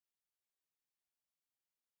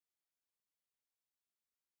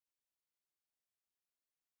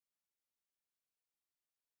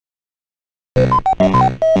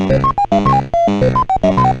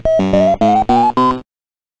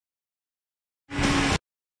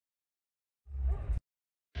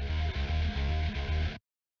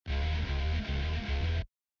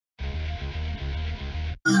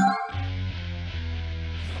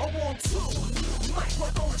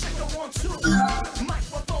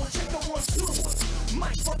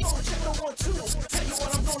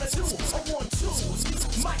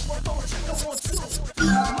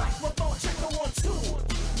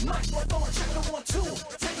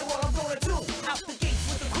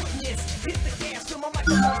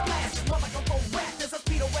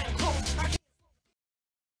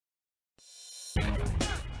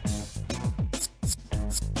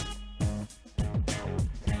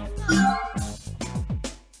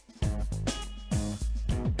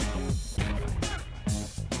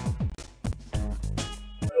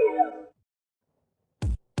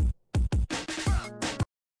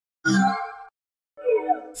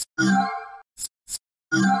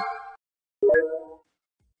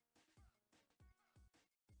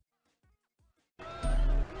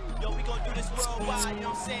Yo, we gon' do this worldwide, you know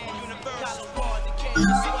what I'm saying? Universal, God, the king, the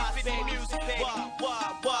city, fit music, baby.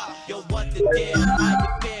 Yo, what the deal? How you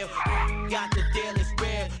feel? Got the deal, it's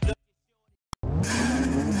real.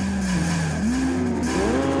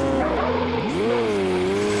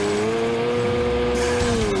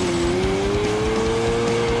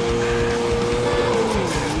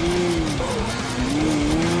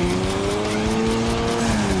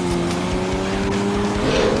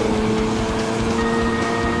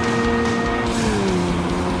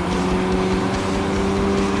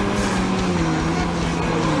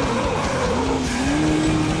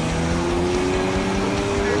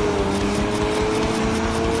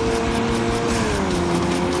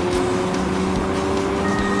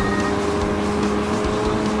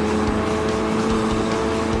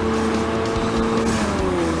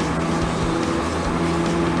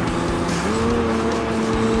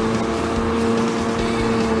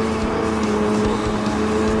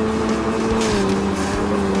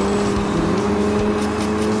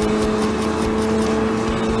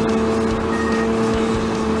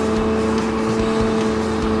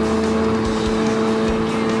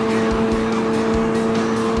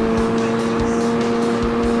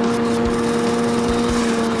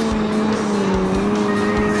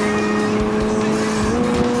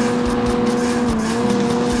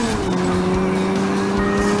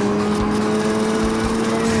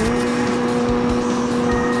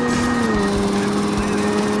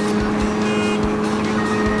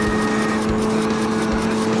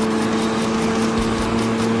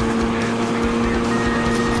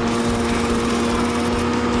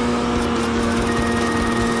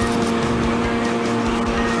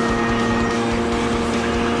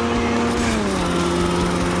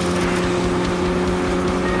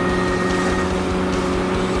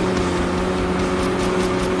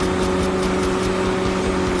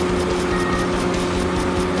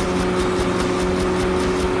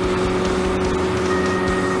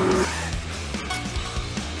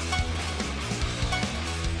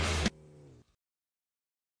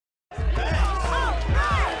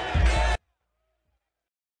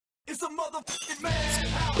 It's a motherfucking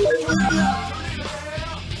madhouse.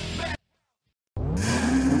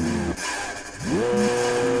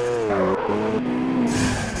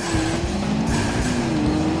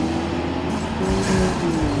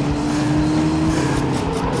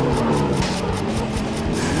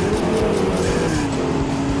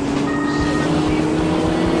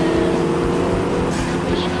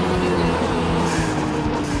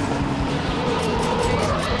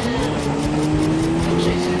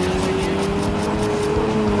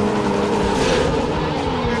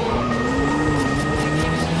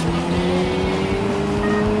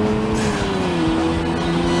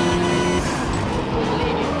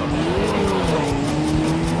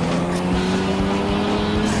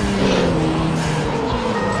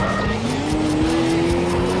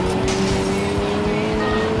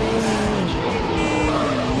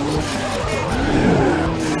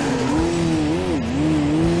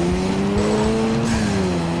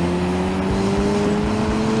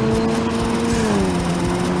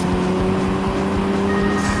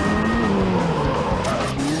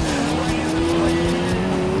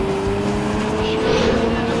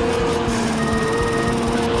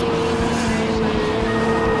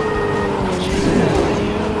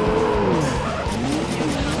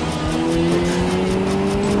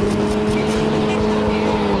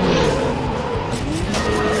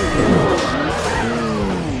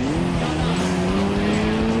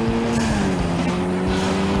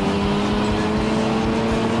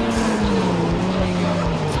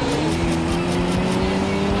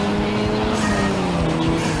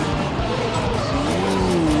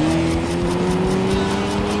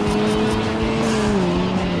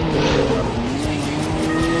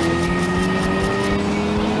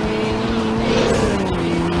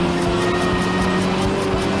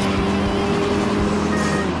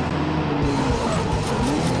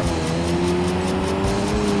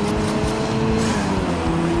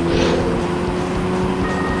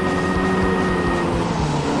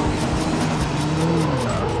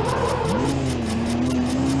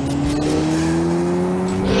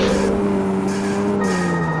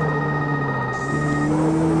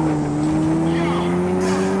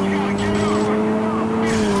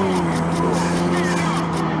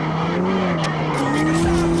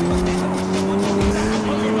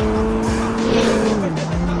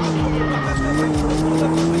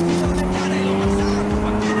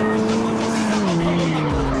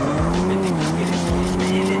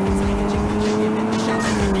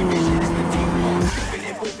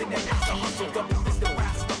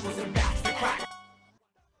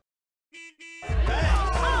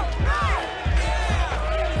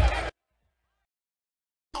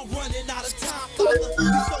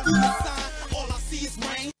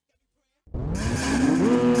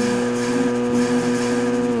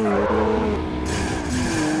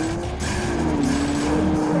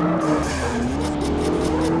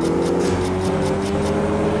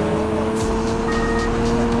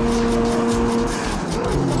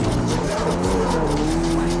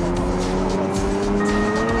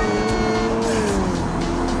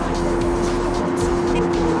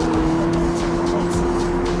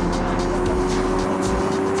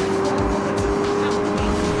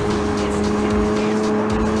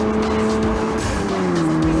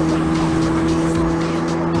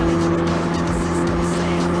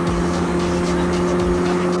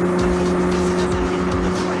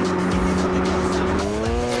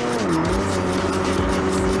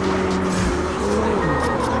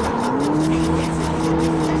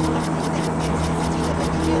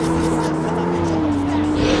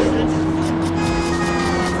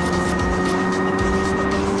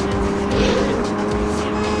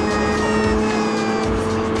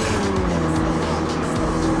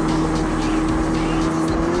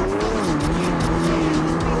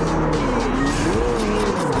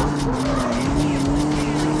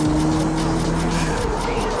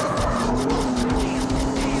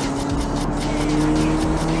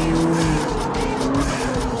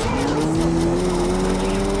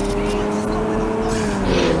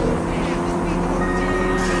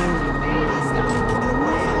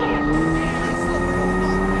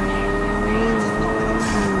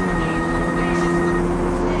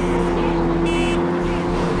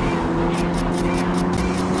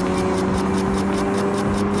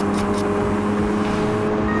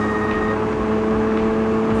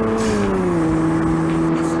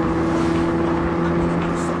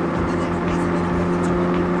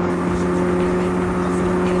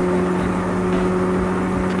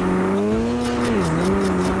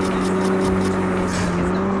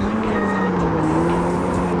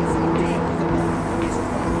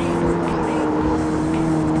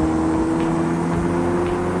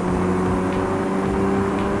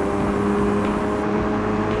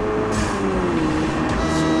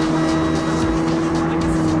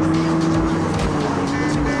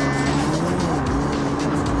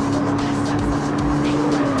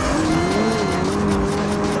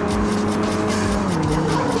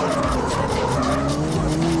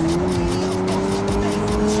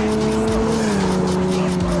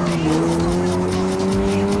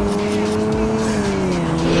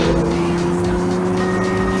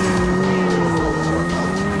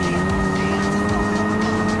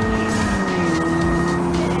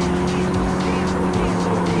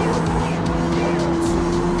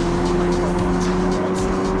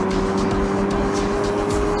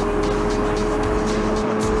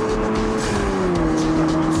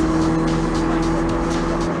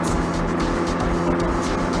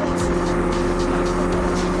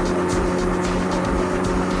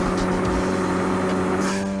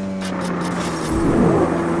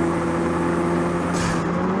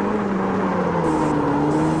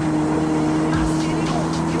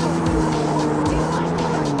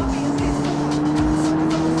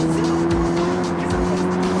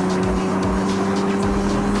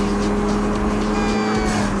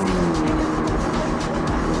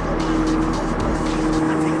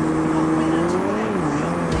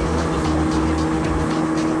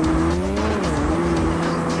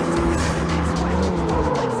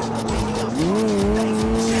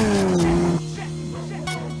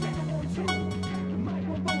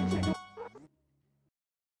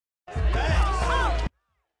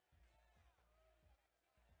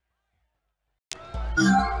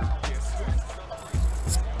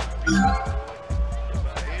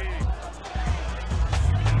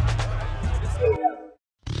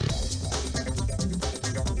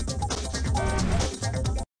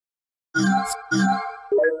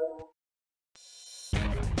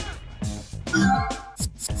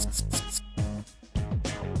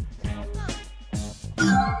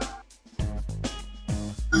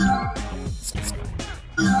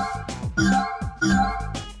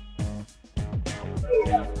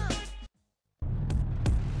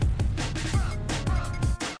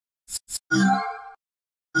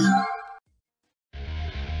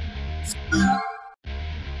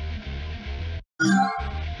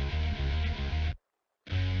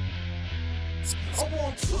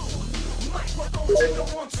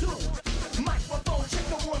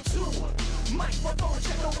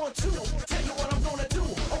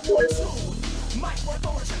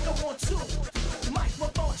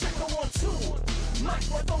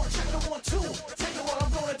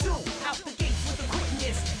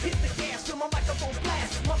 My microphone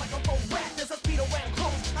blast, my microphone rap, there's a speed around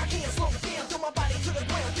close. I can't slow down, throw my body to the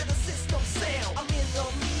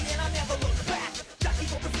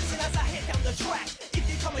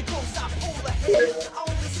head. I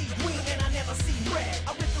only see green and I never see red.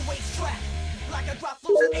 I rip the racetrack like I drop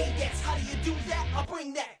flows and ADATs. How do you do that? I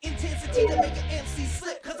bring that intensity to make an MC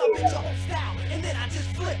slip. Cause I bend your whole style and then I just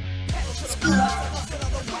flip. Pedal to the floor, I hustle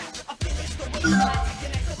on the rap. I finish the race and I take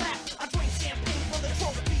an extra lap. I drink champagne from the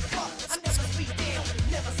trophy cup. I never speed down,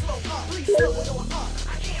 never slow up. Please slow it on up.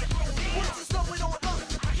 I can't slow down. Once you slow it on up,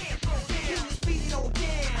 I can't slow down. Can you speed it on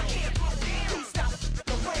down? I can't slow down. Please stop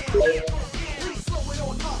the round. I can't slow down. Please slow it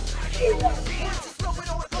on up. I can't slow down. Once you slow it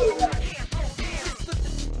on up, I can't slow down. Just look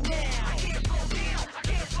at me now. I can't slow down. I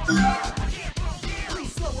can't slow down. I can't slow down.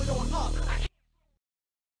 Please slow it on up.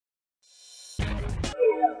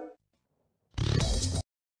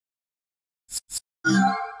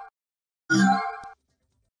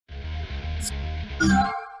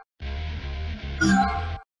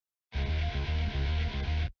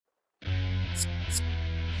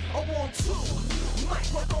 I want two.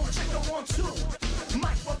 Microphone check, I want two.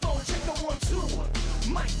 Microphone check, I want two.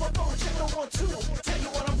 Microphone check, I want two. Tell you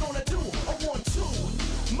what I'm gonna do. I want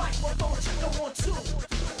two. Microphone check, I want two.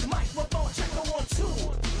 Microphone check, I want two.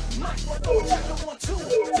 Microphone check, I want two.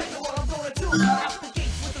 Tell you what I'm gonna do. Out the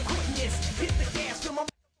gates with the quickness. Hit the gas till my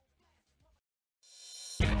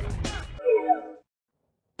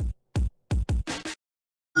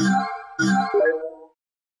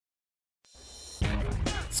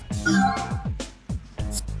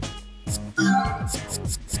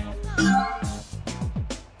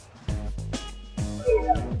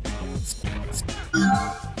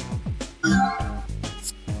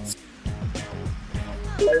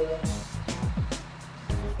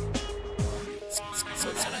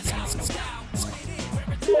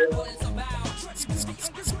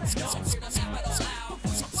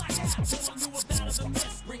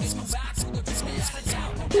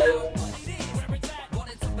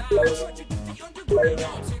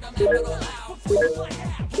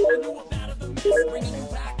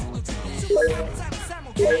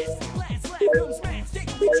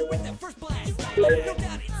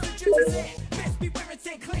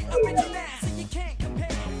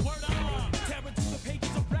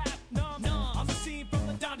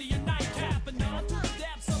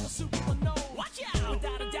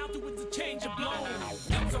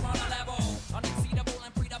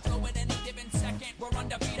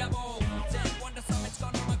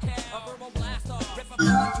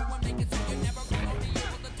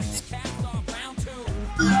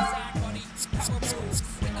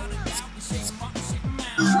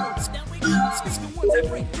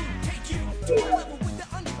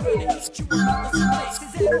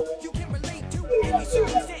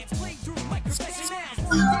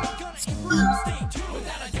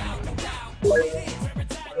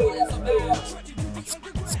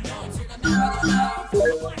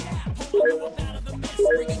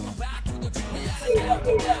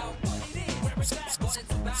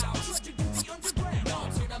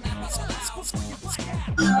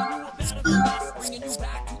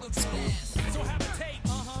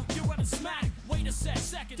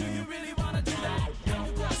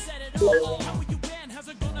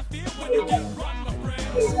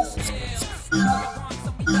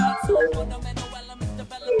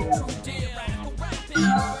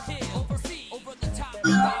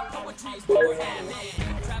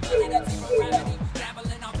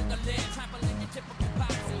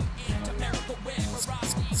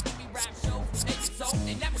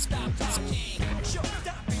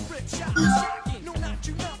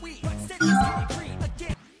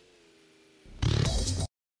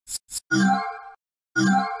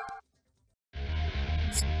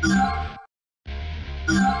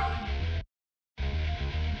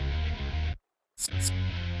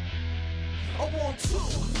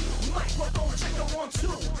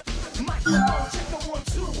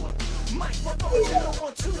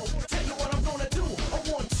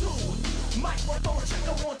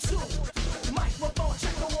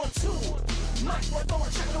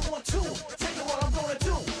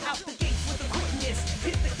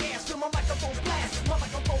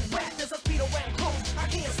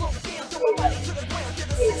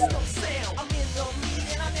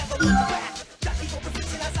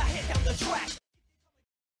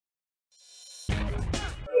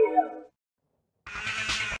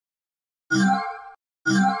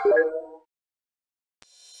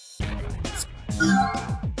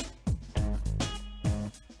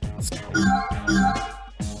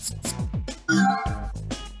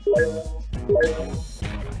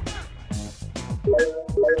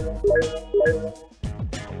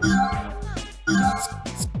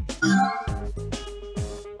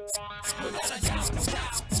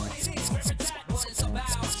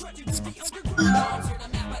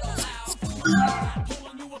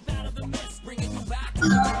Pulling you up out of the mist, bring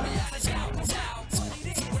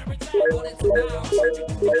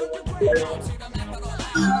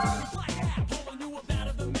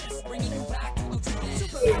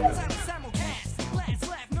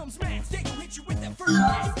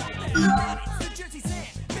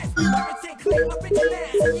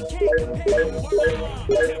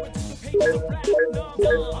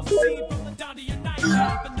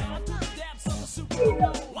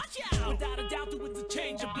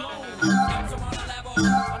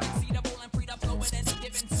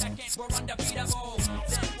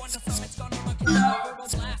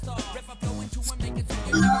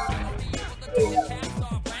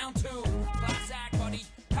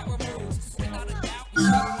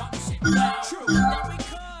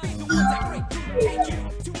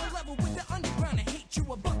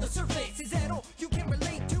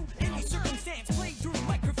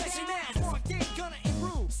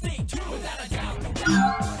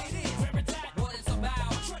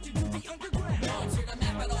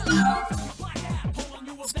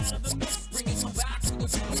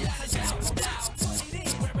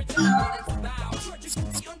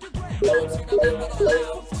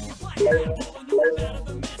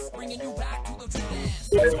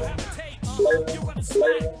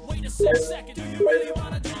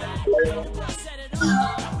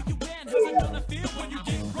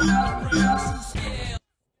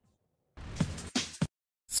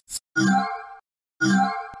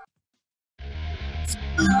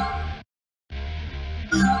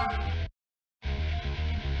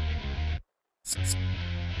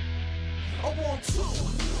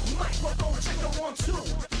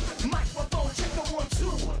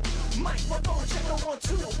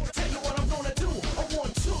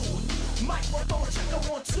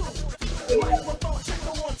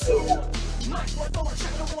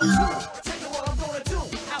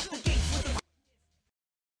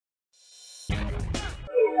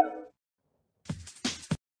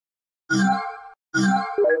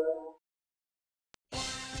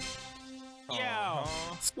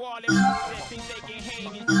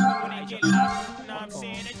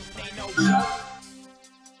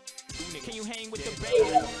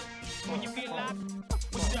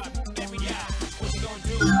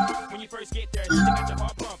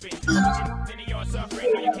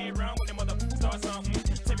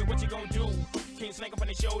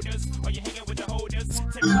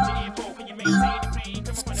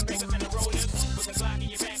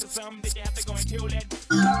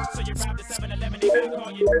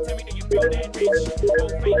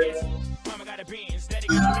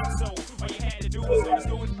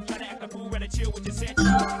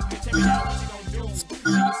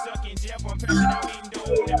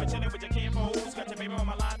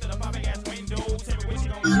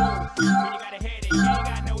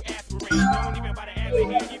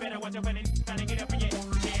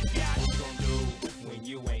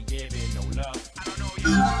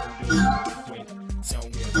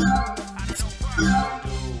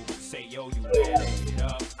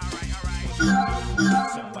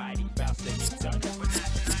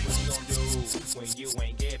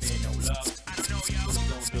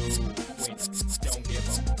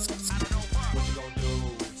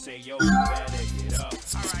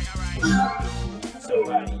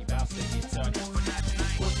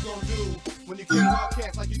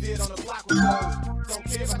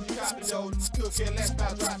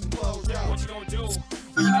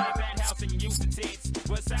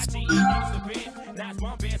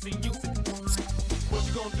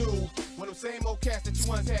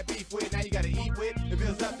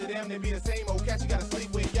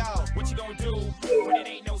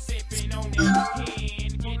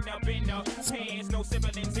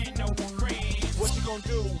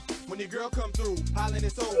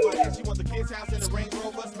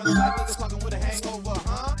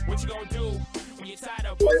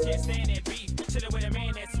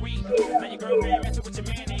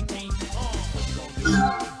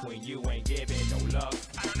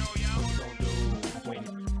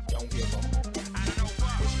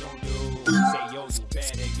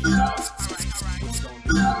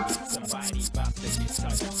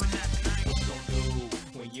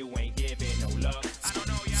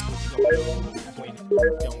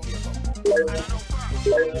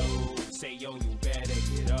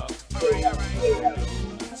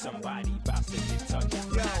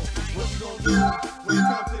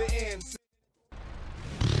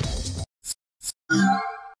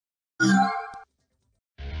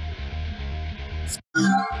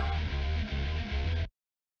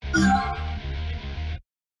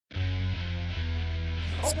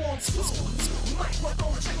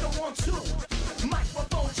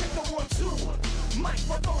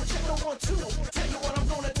Microphone check the 1 2. Tell you what I'm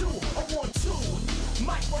gonna do. A 1 2.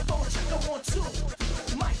 Microphone check the 1 2.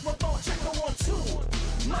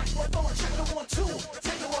 Microphone check the 1, 2.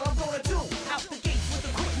 Tell you what I'm gonna do. Out the gates with the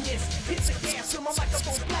quickness. Hit the gas till my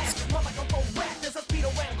microphone blast. My microphone rap. There's a speed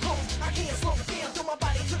around close. I can't slow down. Throw my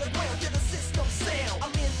body to the ground. Hear the system sound. I'm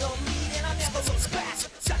in the lead and I never look back.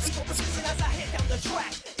 Shot equal position as I head down the track.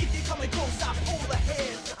 If you're coming close, I pull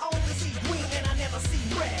ahead. I only see green and I never see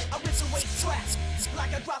red. I rip the waist track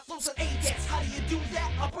like I drop flows of ADEX. How do you do that?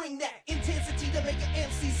 I bring that intensity to make your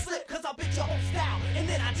MC slip. Cause I'll bitch your whole style and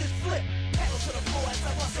then I just flip. Pedal to the floor as I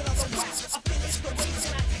bust another rap. I finish the race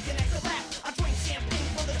and I take an extra lap. I drink champagne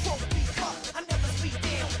from the trophy cup. I never speed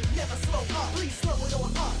down, never slow up. Please slow it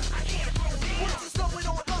on up. I can't slow down. Why don't you slow it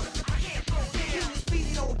on up? I can't slow down. Can you speed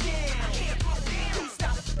it on down? I can't slow down. Please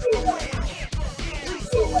stop around. I can't slow down. Please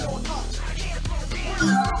slow it on up. I can't slow down. Why don't you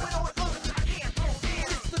slow it on up? I can't slow down.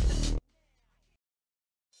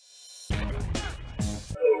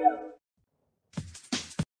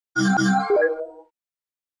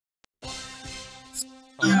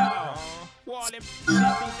 All them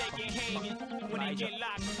bitches they get hanging when they get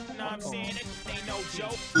locked. Know what I'm saying? It ain't no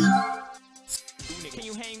joke. Can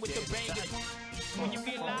you hang with the bangers when you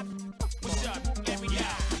get locked? What's up? Let me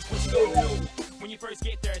out. What you gonna do when you first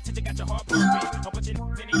get there? Till you got your heart pumping. A bunch of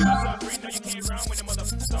in the yard suffering. No, you can't run when the mother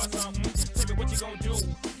starts something. Tell me what you gonna do.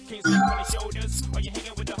 Can you sleep on the shoulders? Or you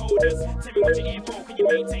hanging with the holders? Tell me what you're in for. Can you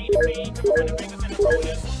maintain the pain? Come from the fingers and the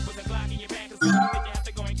rollers. With a Glock in your back or something that you have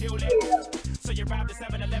to go and kill it. So you robbed the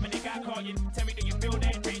 7-Eleven and got caught you. Tell me, do you feel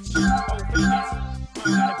that bitch? Oh, please.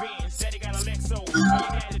 Mom got a Benz, daddy got a Lexo. All you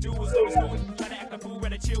had to do was go to school. Try to act a fool,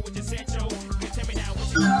 rather chill with your set, yo. Tell me now what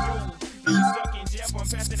you gonna do. Now you stuck in jail, I'm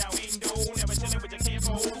passing out window. Never chilling with your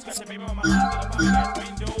kinfolks. Got your baby on my line, little mommy ass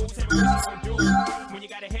window. Tell me what you gonna do when you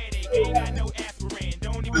got a headache. Ain't got no aspirin.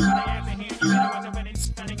 Don't even put the ass in here. You better watch your feelings.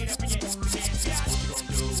 Trying to get up in your hands. What you gonna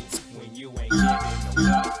do when you ain't giving no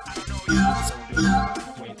love? I don't know, y'all. What you gonna do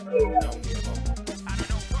when don't give up? I don't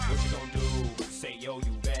know what you gonna do. Say, yo,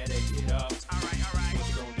 you better get up. Alright. What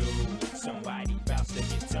you gonna do? Somebody bout to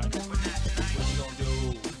get touched. But not tonight. What you gonna do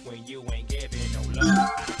when you ain't giving no love? I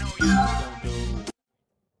don't know, y'all. What you gonna do?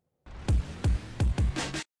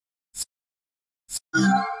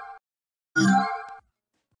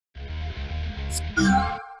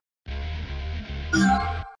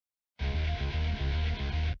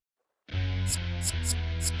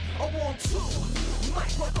 A 1, 2.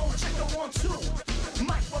 Microphone check the 1, 2.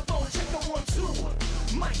 Microphone check the 1, 2.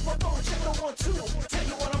 Microphone check the 1, 2. Tell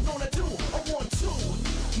you what I'm gonna do. A 1, 2.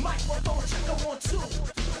 Microphone check the 1,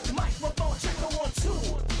 2. Microphone check the 1,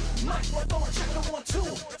 2. Microphone check the 1, 2.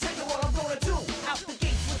 Tell you what I'm gonna do. Out the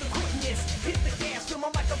gates with the quickness. Hit the gas till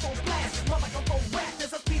my microphone blast. My microphone rap.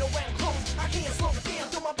 There's a speed around close. I can't slow down.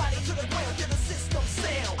 Throw my body to the ground. Hear the system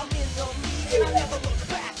sound. I'm in the lead and I never look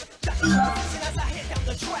back. Got the position as I head down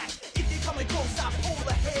the track. If you're coming close, I pull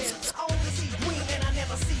ahead. I only see green and I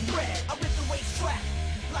never see red. I rip the waist track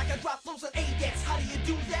like I drop flows of ADEX. How do you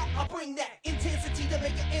do that? I bring that intensity to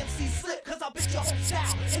make your MC slip. Cause I'll bitch your whole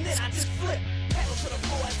style and then I just flip. Pedal to the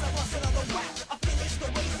floor as I bust another rap. I finish the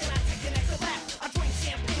race and I take an extra lap. I drink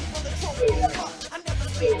champagne from the trophy cup. I never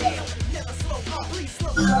speed down, never slow up. Please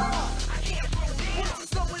slow it on up. I can't slow down. Why don't you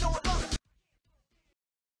slow it on up?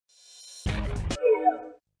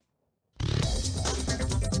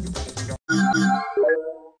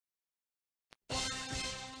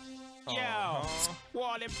 Yo,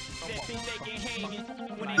 all them bitches they get hanging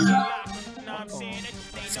when they get locked. Know what I'm saying? It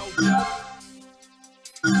ain't no joke.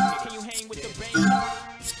 Can you hang with the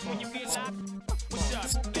bangers when you get locked?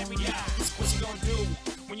 What's up? Let me out. What you gonna do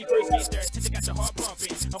when you first get there? Till you got your heart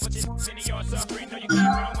pumping. A bunch of in the yard suffering. No, you can't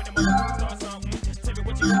run when the mother starts something. Tell me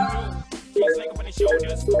what you gonna do. Can you sling up on the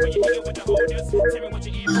shoulders when you hit it with the holders? Tell me what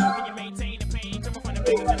you in for. Can you maintain the pain? Coming from the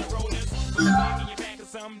fingers and the rollers. With a Glock in your back or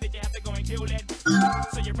something that you have to go and kill that.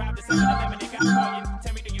 So you robbed the 7-Eleven and got caught you.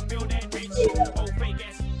 Tell me, do you feel that bitch? Oh, fake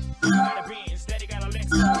ass. You got a Benz, daddy got a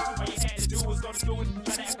Lexo. All you had to do was go to school.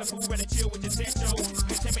 Try to act a fool, rather chill with your set, yo.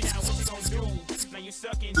 Tell me now what you gonna do. Now you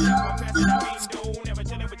stuck in jail, I'm passing out window. Never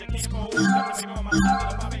chilling with your kinfolks. Got your baby on my line,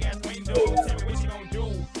 little mommy ass window. Tell me what you gonna do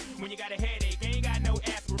when you got a headache. Ain't got no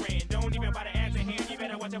aspirin. Don't even buy the ass in here. You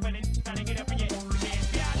better watch your feelings. Trying to get up in your hands.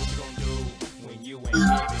 What you gonna do when you ain't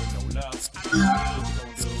giving no love? I don't know what you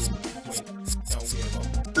gonna do when don't give up.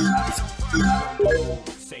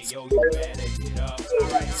 Say, yo, you better get up.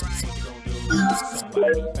 Alright. What you gonna do?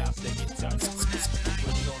 Somebody bout to get touched.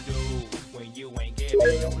 What you gonna do when you ain't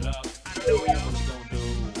giving no love? I don't know, yo. What you gonna do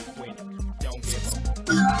when don't give up?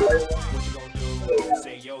 What you gonna do?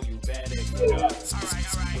 Say, yo, you better get up. Alright.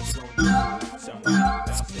 What you gonna do? Somebody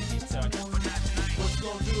bout to get touched. What you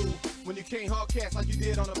gonna do when you can't hard cats like you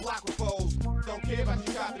did on the block with foes? Don't care about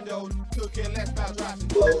your shopping, though. Could care less about dropping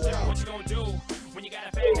clothes, yo. What you gonna do when you got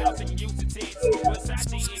got a fat house and you used to tits.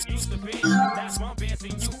 Versace, it used to be. That's one best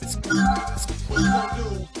and used to. What you gonna do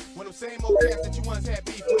when them same old cats that you once had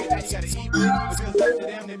beef with, now you gotta eat with? But feels like to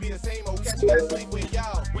them, they be the same old cats you gotta sleep with,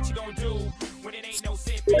 y'all. What you gonna do when it ain't no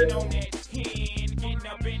sipping on that hen? Getting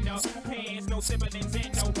up in the pants, no siblings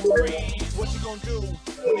and no friends. What you gonna do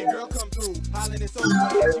when your girl come through, hollering it's over?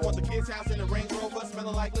 Yeah, she want the kids' house in the Range Rover,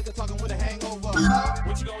 smelling like liquor, talking with a hangover.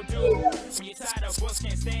 What you gonna do when you're tired of books,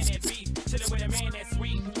 can't stand that beat? Chillin' with a man that's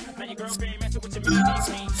sweet. Now your girlfriend messing with your man that's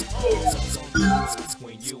sweet.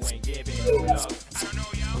 When you ain't giving no love, I don't know,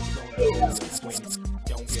 y'all. What you gonna do when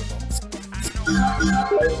don't give up? I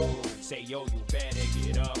don't know. Say yo, you better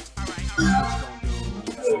get up. Alright. What you gonna do?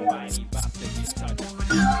 Somebody about to get touched. What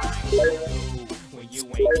you gonna do when you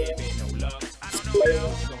ain't giving no love? I don't know, y'all.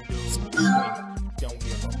 What you gonna do when don't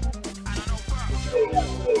give up? I don't know, what you gonna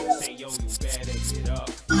do? Say yo, you better get up.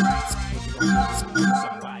 Alright. What you gonna do?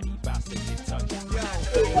 Somebody about to get touched. Yo,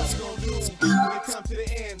 what you gonna do when it comes to the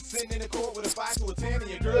end? Sitting in the court with a 5 to a 10 and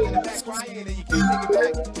your girl in the back crying and you can't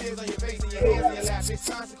take it back. Tears on your face and your hands in your lap, it's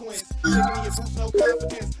consequence. Chicken in your boots, no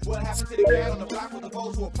confidence. What happened to the cat on the block with the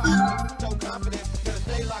foes who are popping? No confidence. Gotta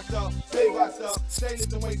stay locked up, stay boxed up, stay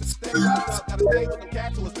lifting weights and stay locked up. Gotta stay with them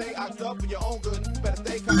cats who will stay oxed up for your own good. Better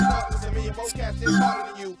stay cocked up. Listen, me and most cats is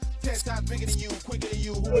harder than you, 10 times bigger than you, quicker than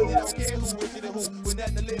you. Who really don't care who richer than who? With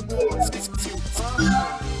nothing to live for, what sticks to you?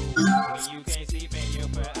 When you can't sleep and you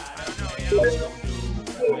put out of bed, what you gonna do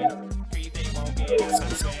when everything won't get out of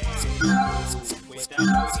bed? Without no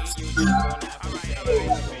heat, you just won't have to say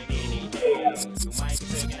when any day you might be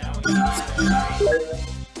taking out any day.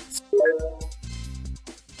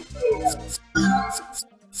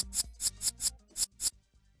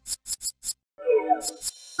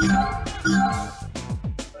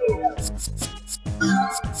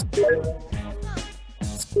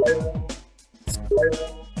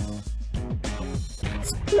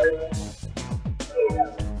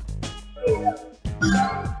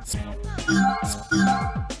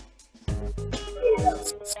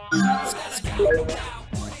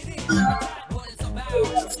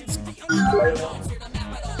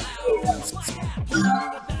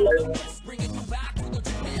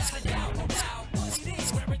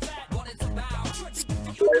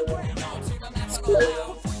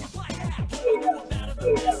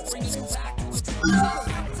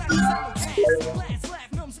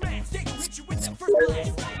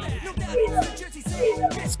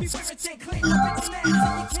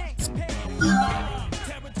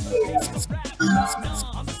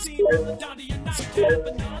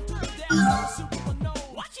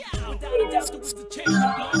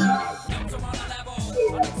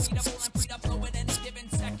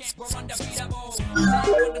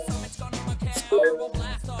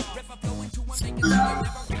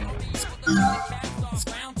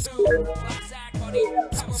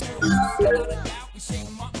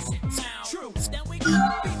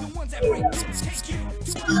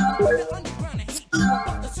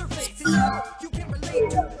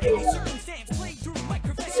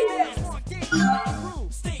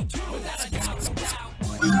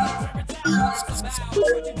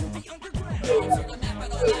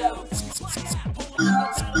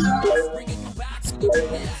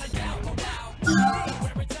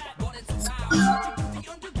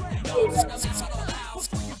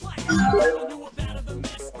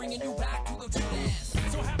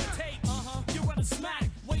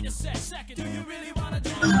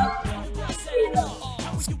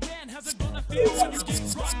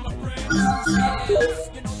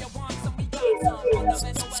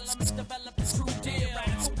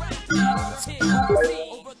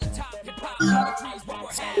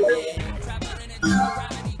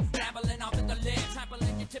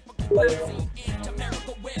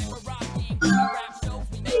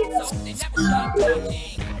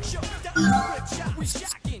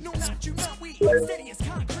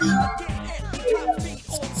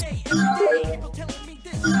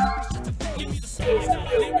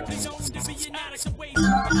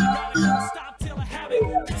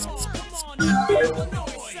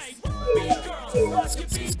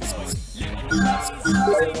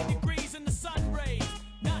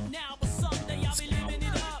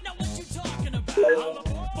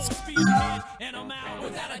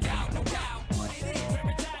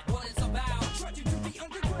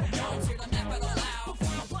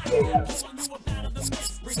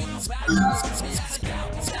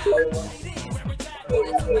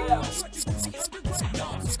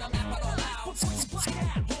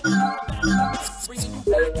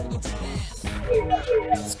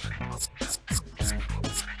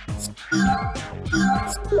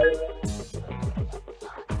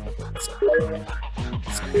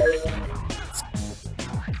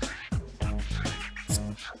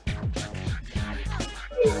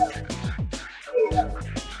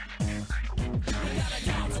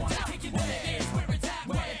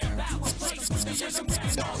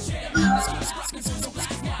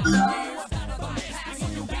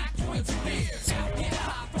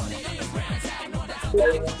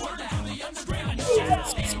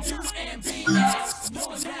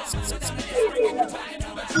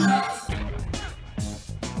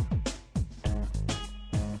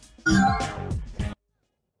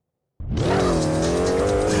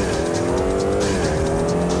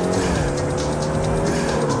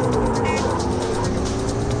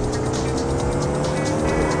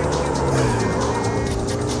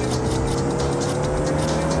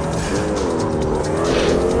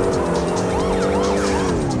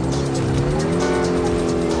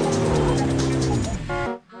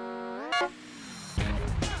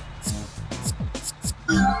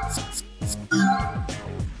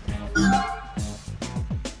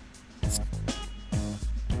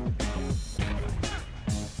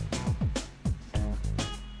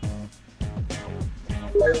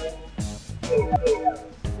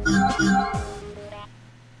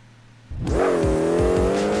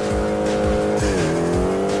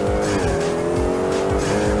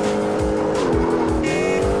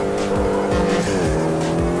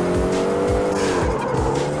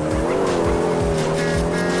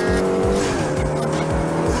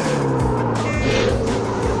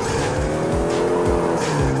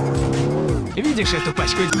 Видишь эту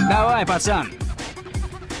пачку? Давай, пацан!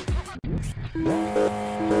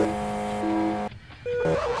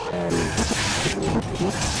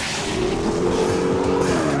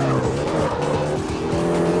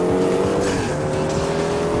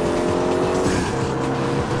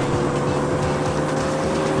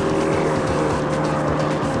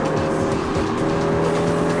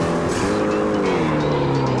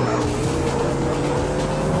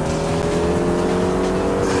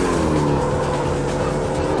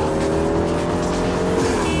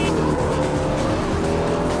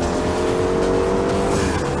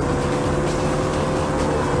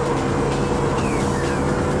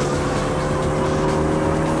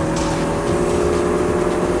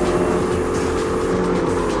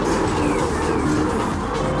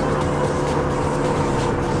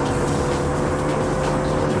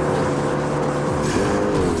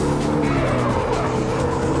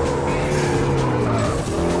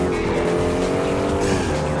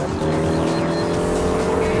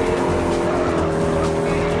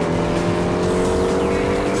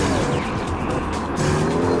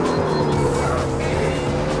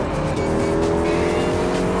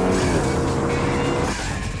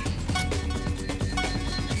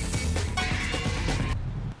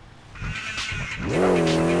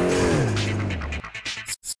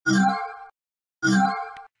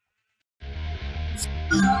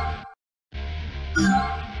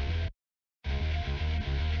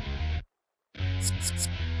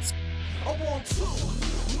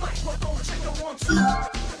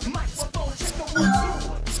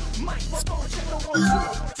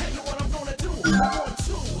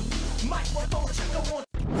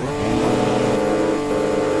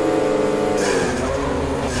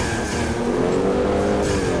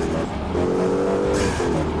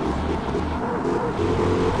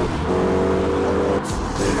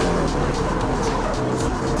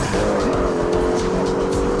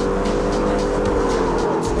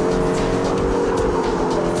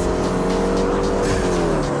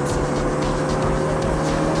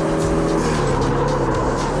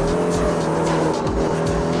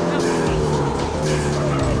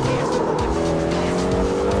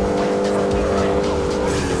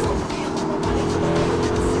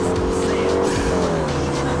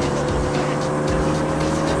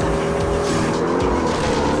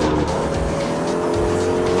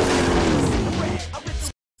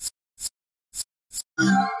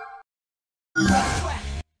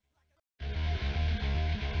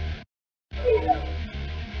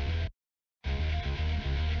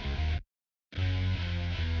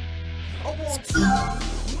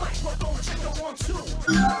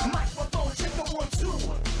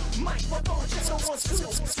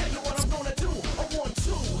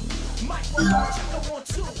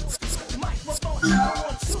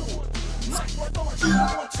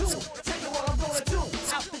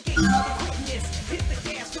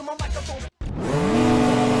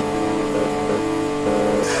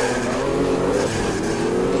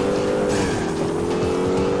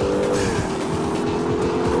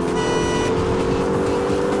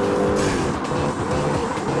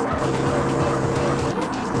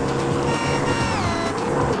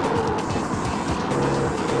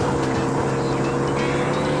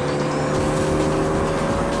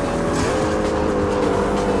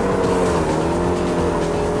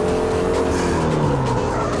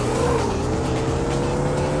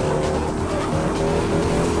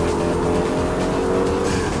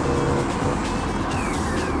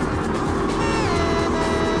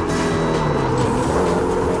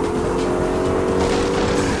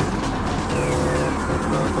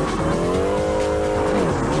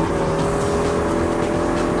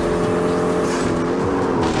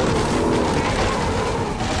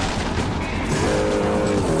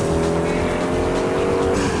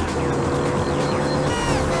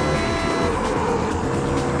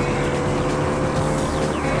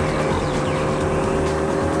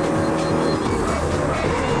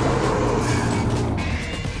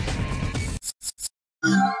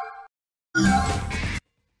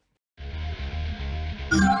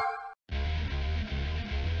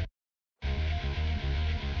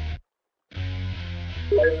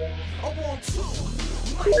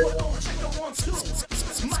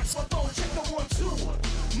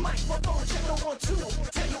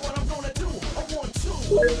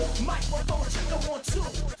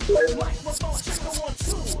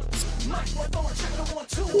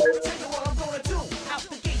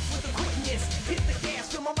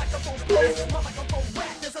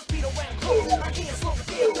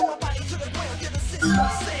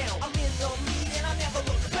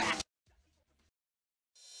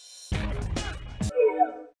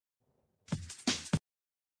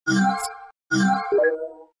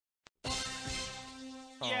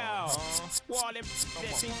 All them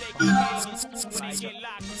that think they get hated when they get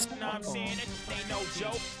locked, you know what I'm saying? That ain't no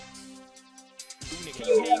joke. Can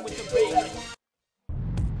you hang with the bangers?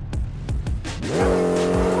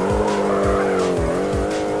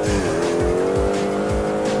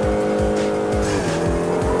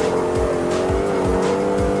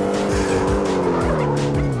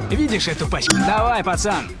 Видишь эту пачку? Давай,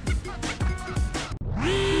 пацан!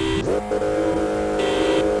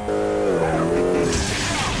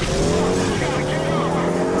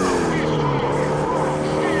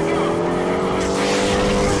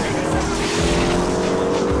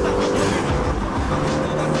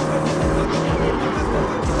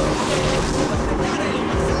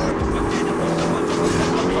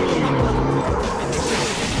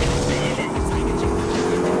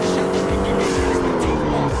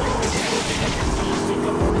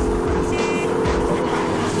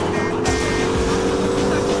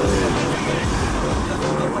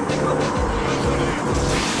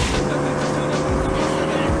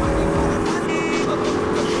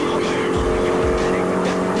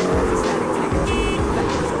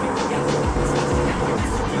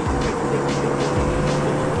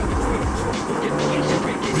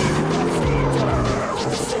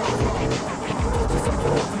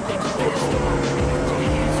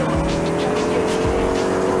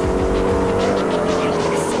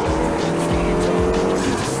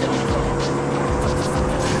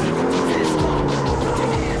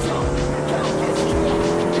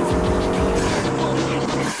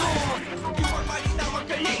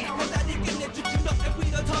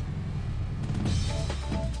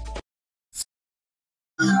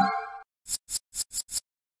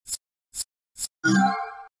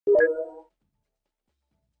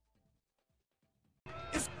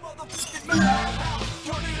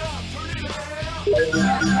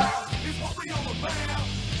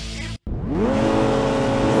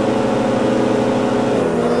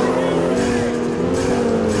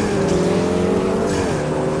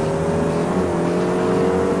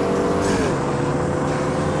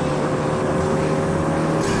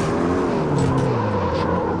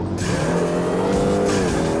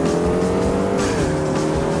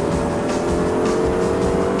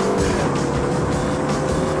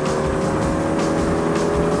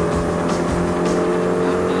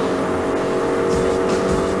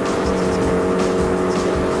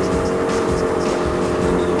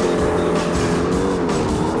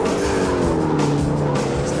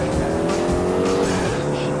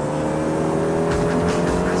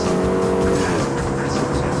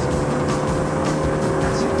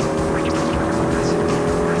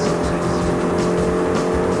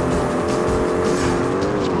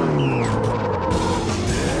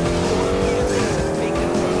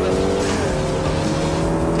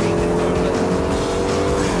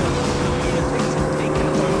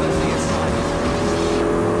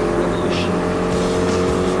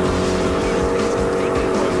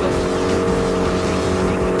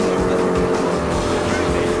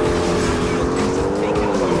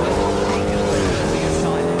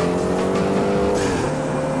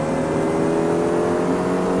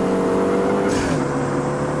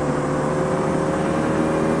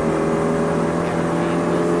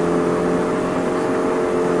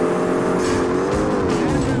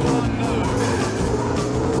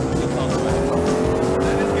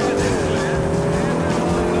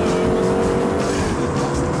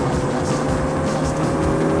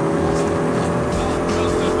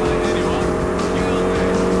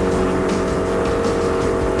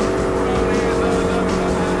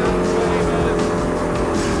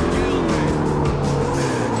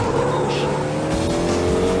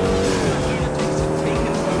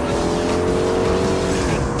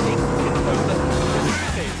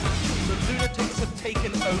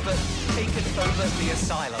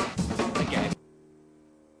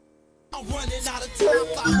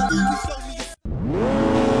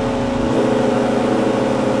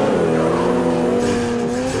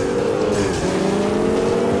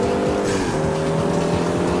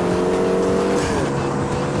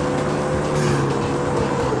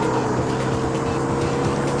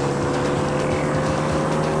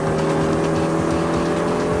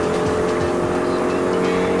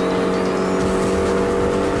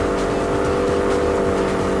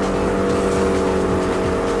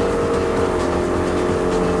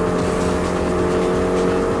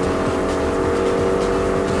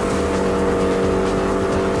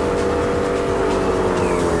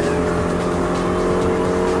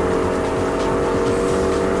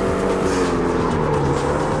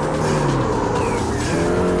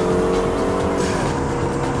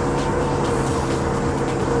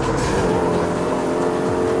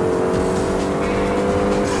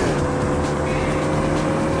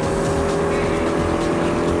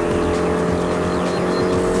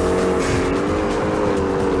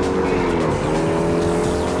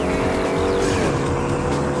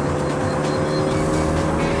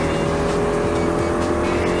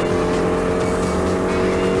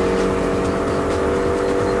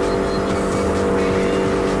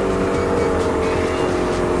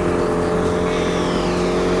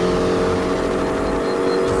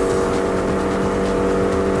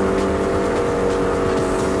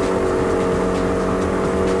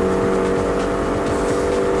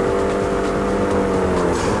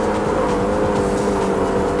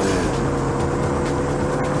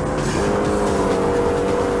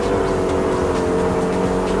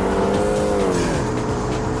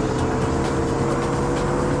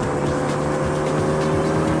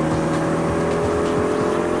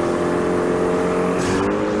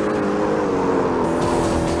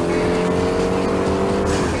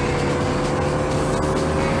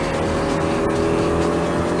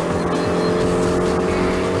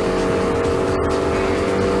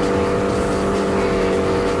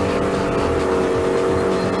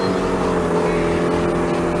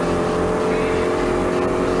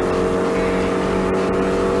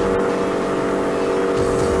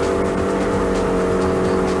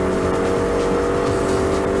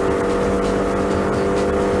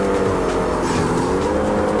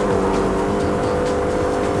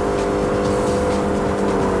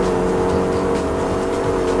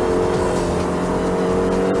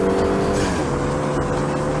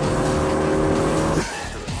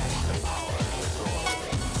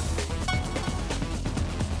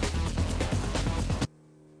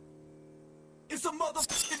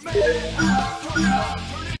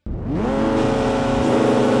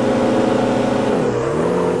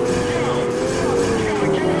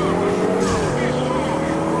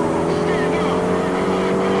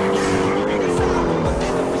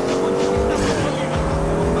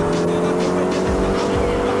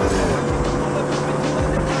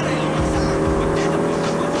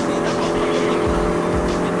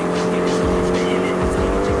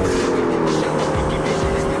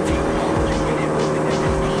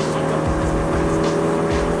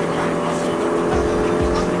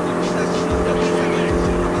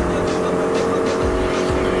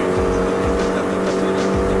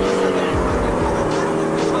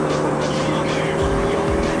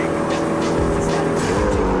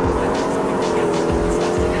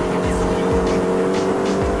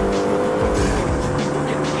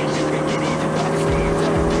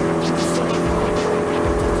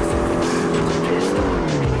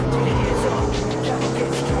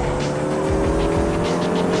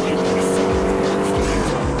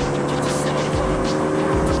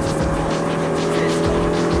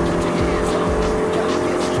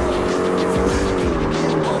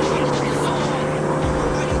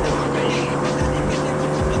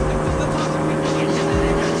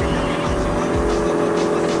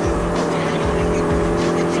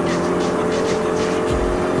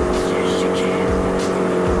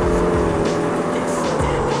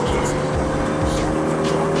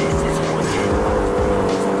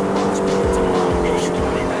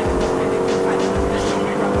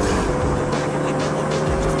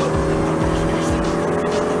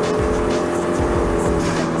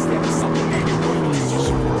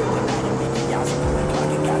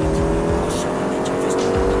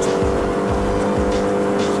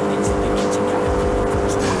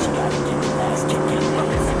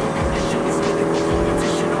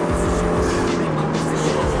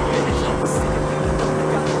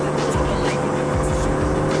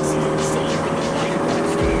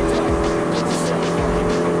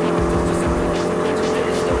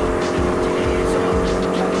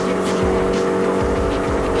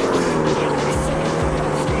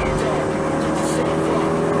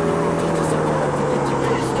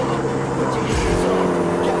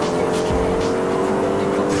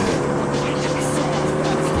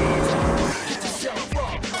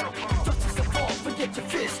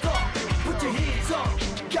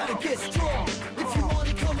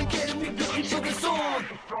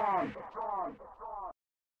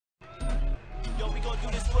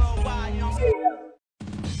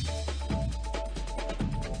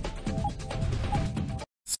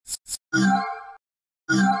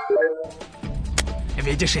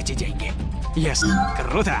 Видишь эти деньги? Ясно.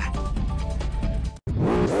 Круто!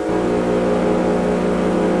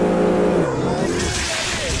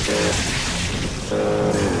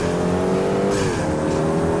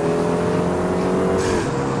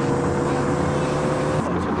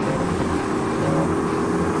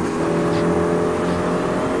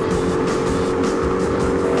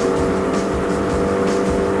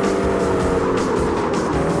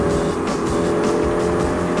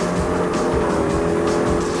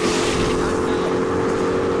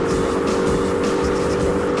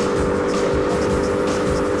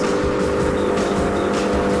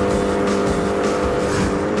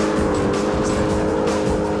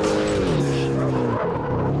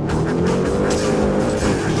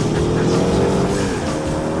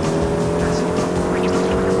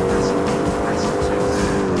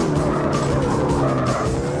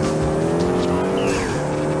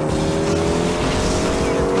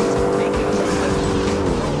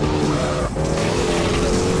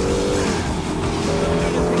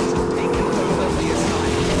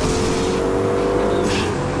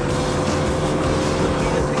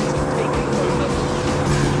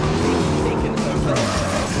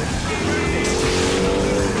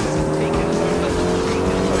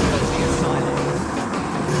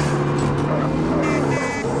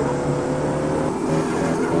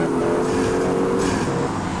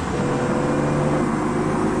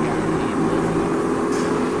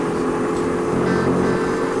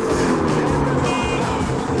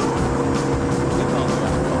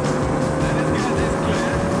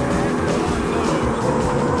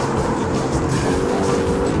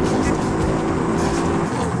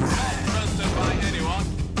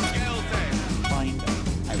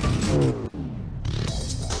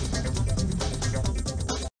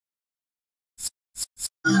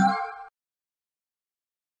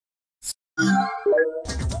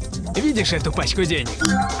 Видишь эту пачку денег?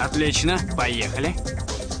 Отлично, поехали.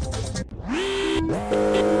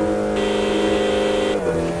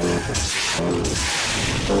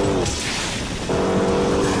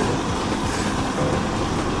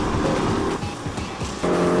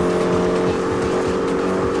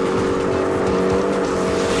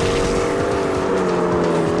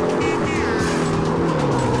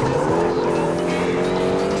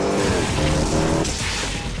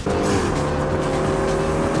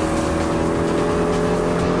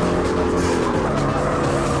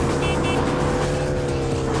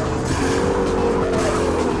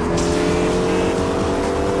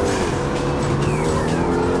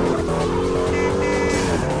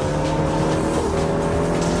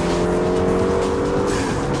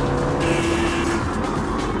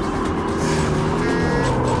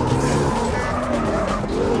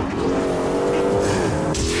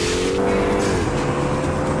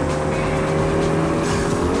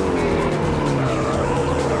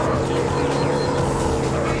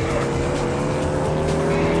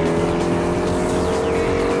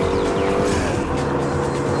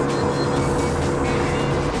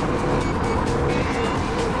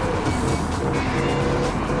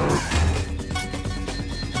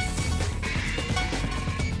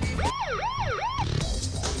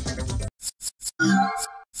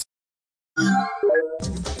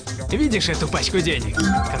 Видишь эту пачку денег?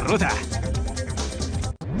 Круто!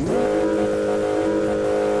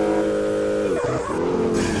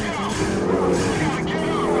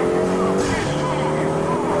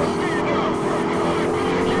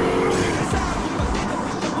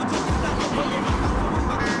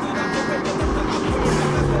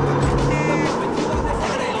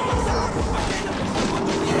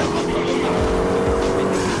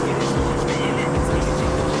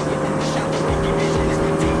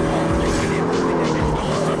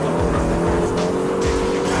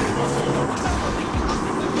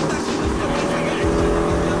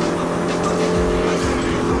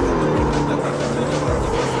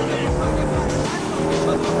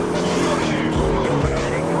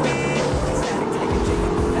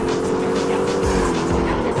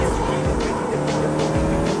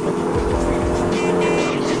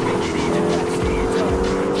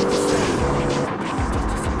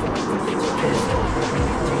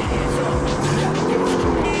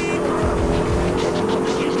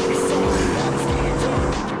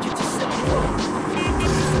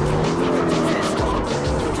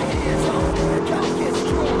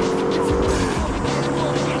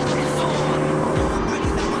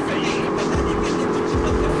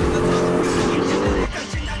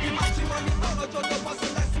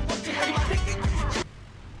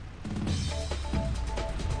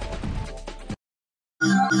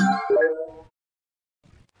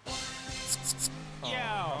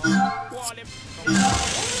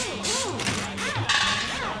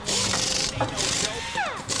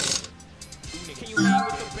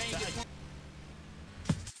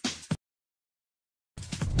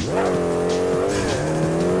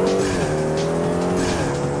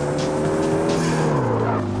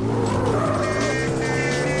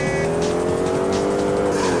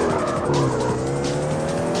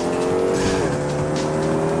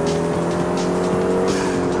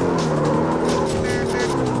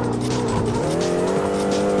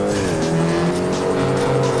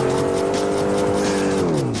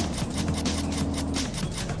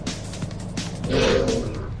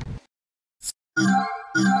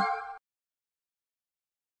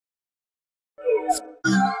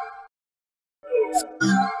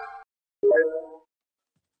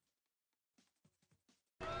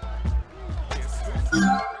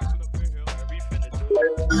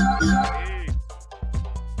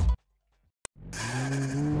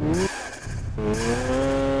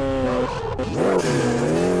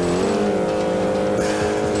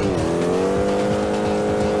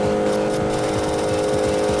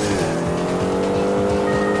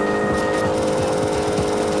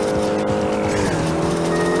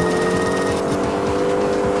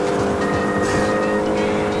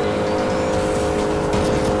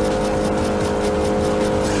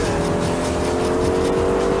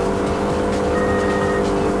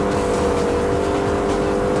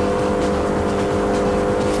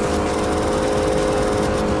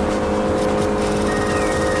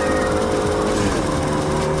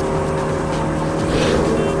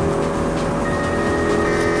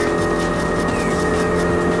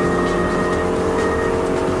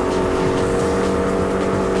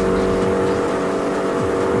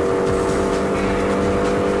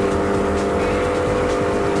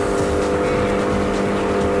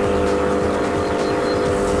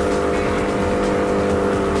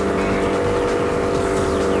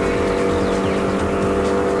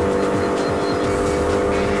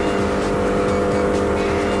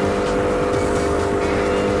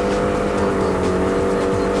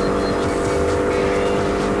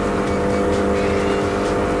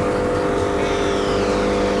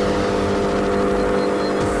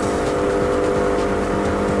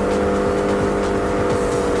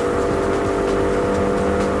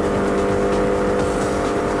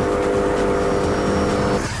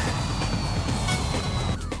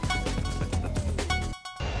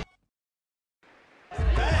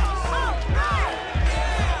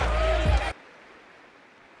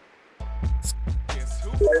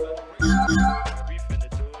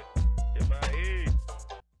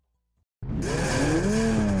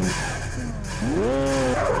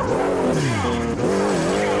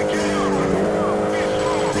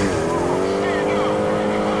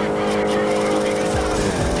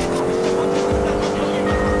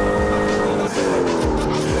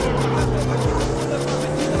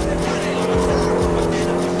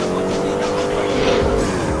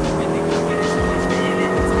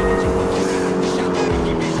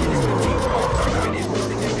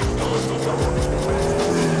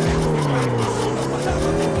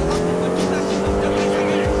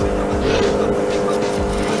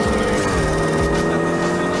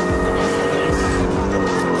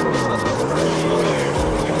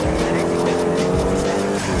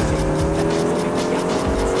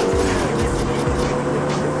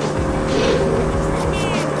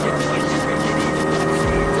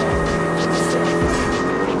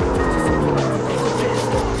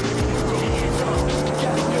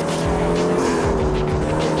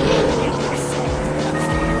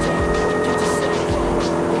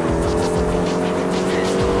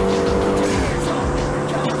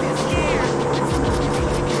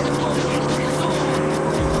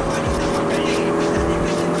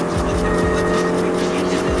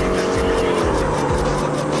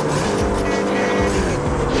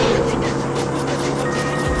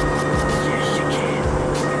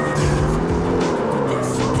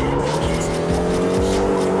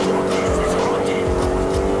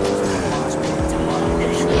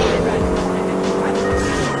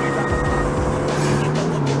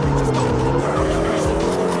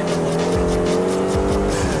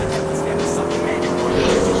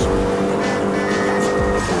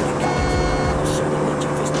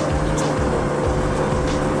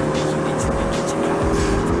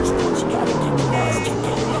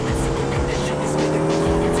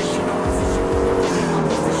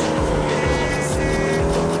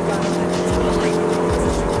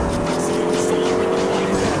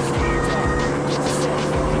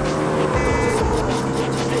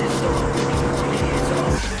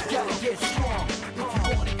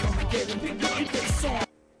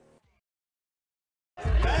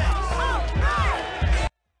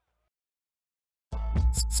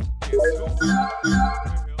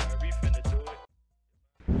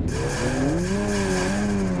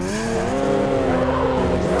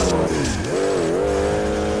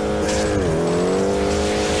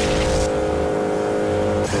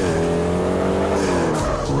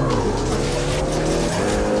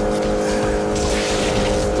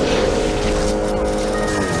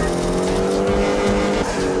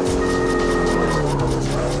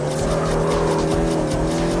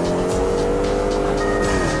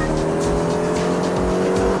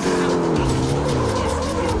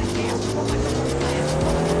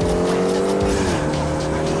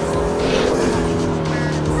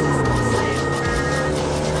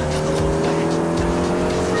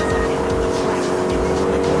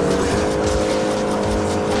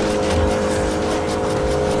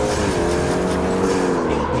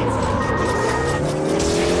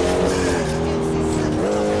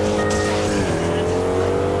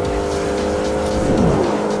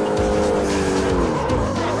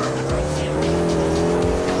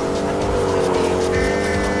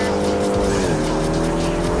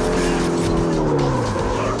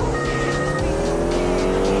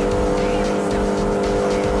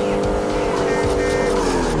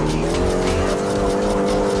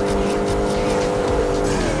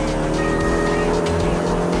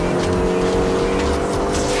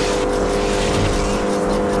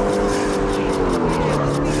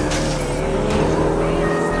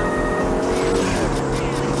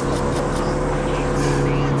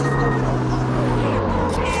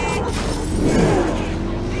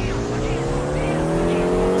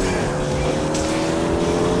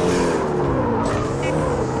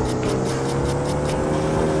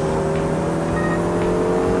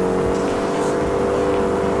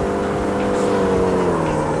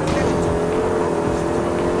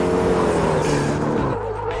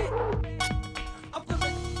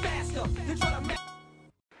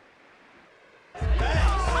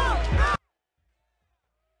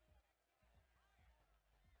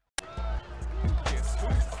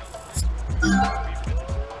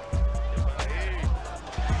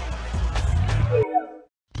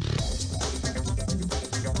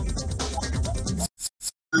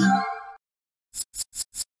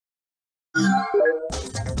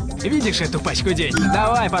 Видишь эту пачку денег?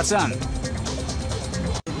 Давай, пацан.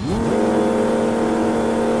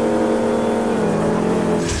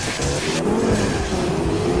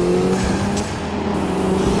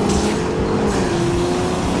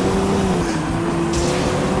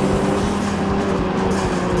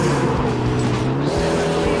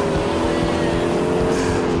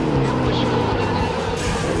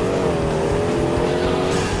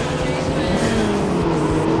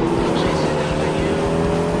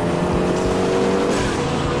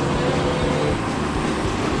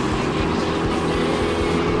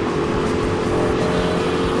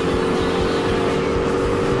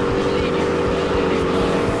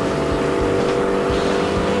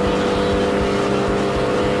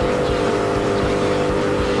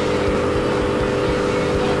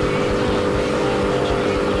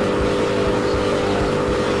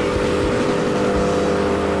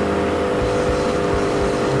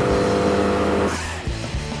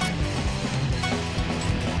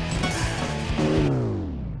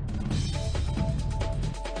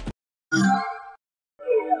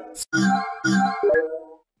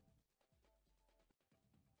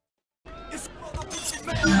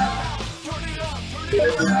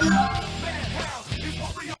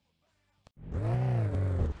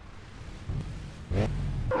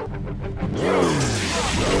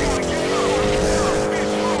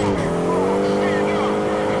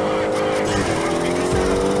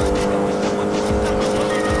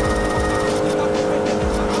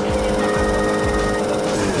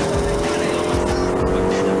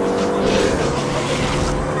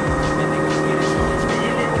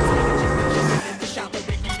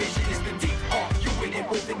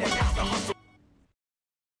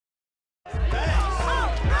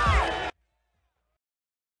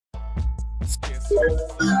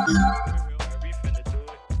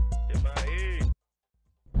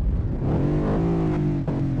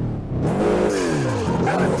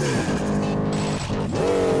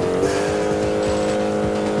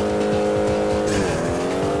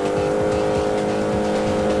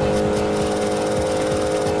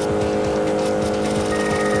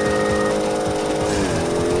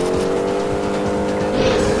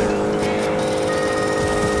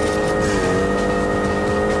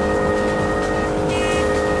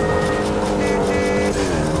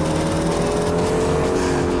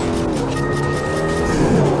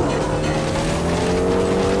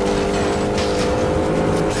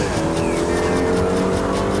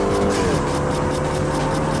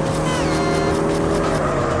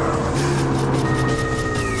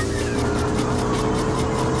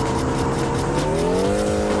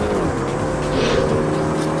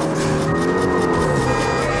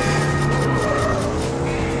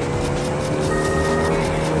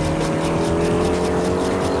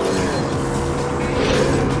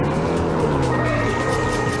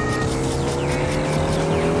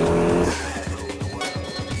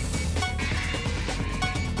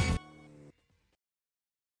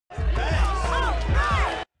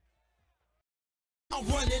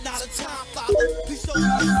 out of time, Father. Please show me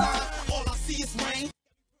a sign. All I see is rain.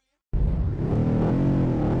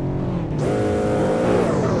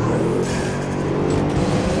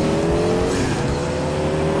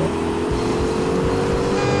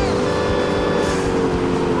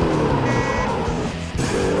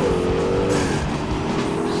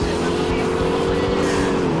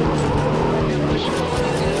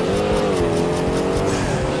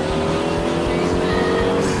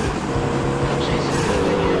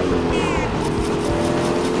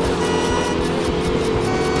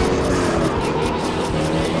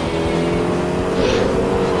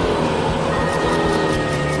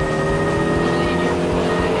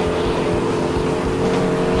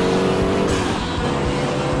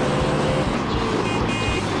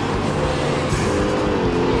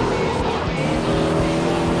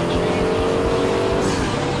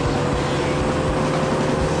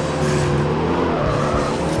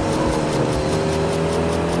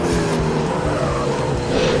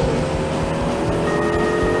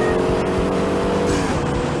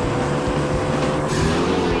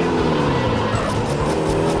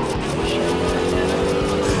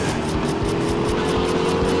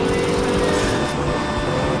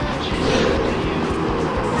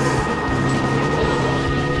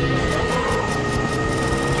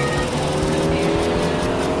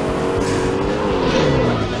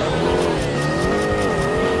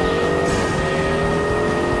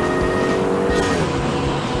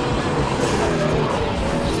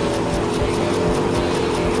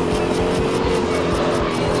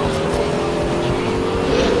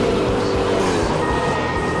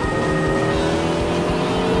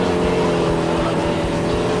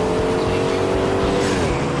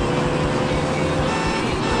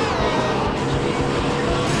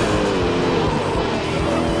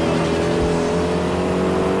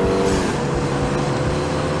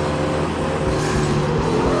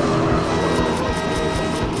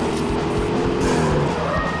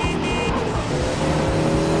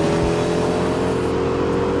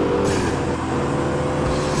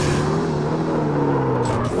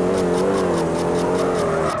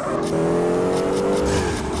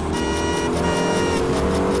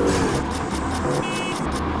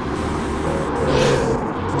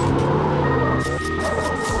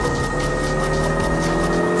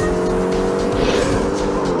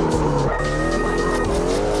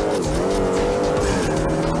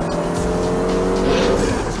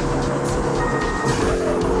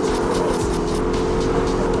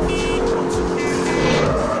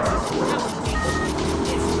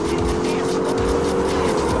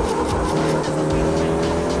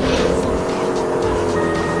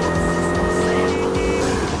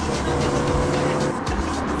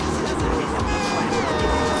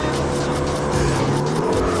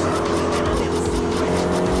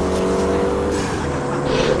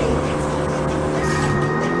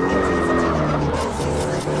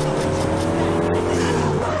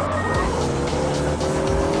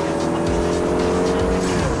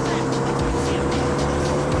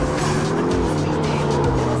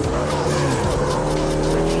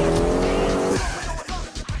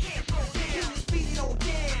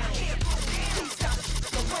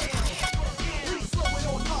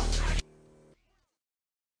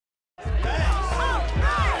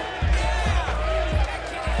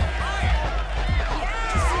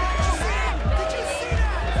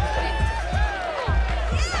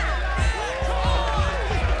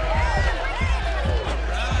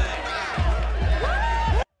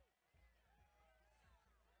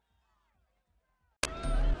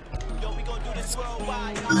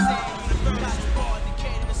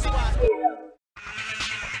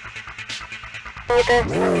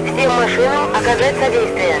 Всем машинам оказать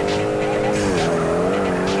содействие.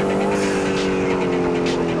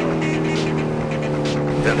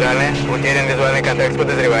 Центральная, утерян визуальный контакт с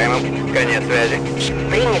подозреваемым. Конец связи.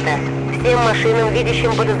 Принято. Всем машинам,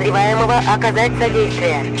 видящим подозреваемого, оказать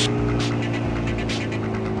содействие.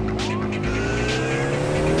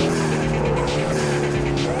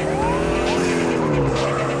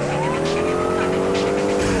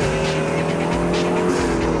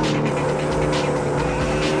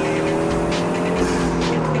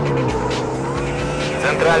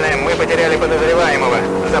 Центральная, мы потеряли подозреваемого.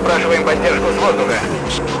 Запрашиваем поддержку с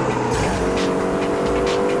воздуха.